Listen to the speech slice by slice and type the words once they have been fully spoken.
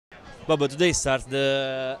Bobo, today starts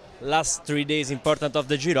the last 3 days important of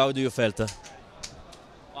the Giro. How do you felt?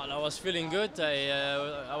 Well, I was feeling good.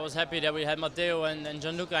 I was happy that we had Matteo and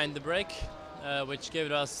Gianluca in the break, which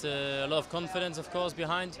gave us a lot of confidence, of course,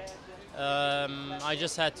 behind. I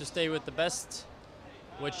just had to stay with the best,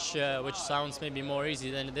 which sounds maybe more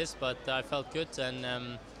easy than it is, but I felt good,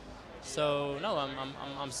 and so no,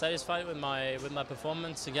 I'm satisfied with my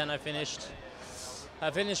performance. Again, I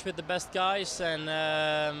finished with the best guys, and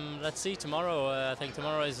let's see tomorrow. I think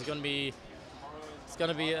tomorrow is going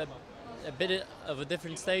to be a bit of a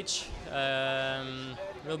different stage.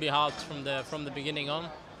 Will be hard from the beginning on.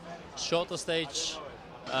 Shorter stage,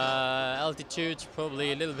 altitude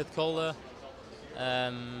probably a little bit colder.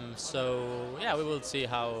 So yeah, we will see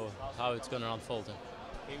how it's going to unfold.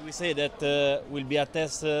 We say that will be a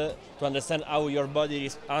test to understand how your body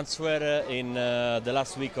answer in the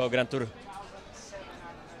last week of Grand Tour.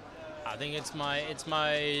 I think it's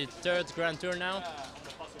my third Grand Tour now,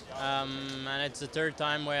 and it's the third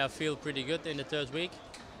time where I feel pretty good in the third week.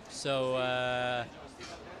 So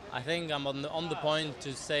I think I'm on the point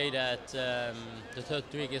to say that the third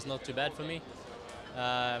week is not too bad for me.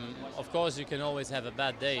 Of course, you can always have a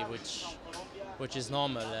bad day, which is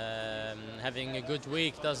normal. Having a good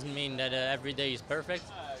week doesn't mean that every day is perfect.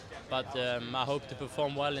 But I hope to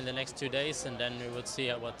perform well in the next 2 days, and then we will see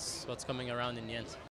what's coming around in the end.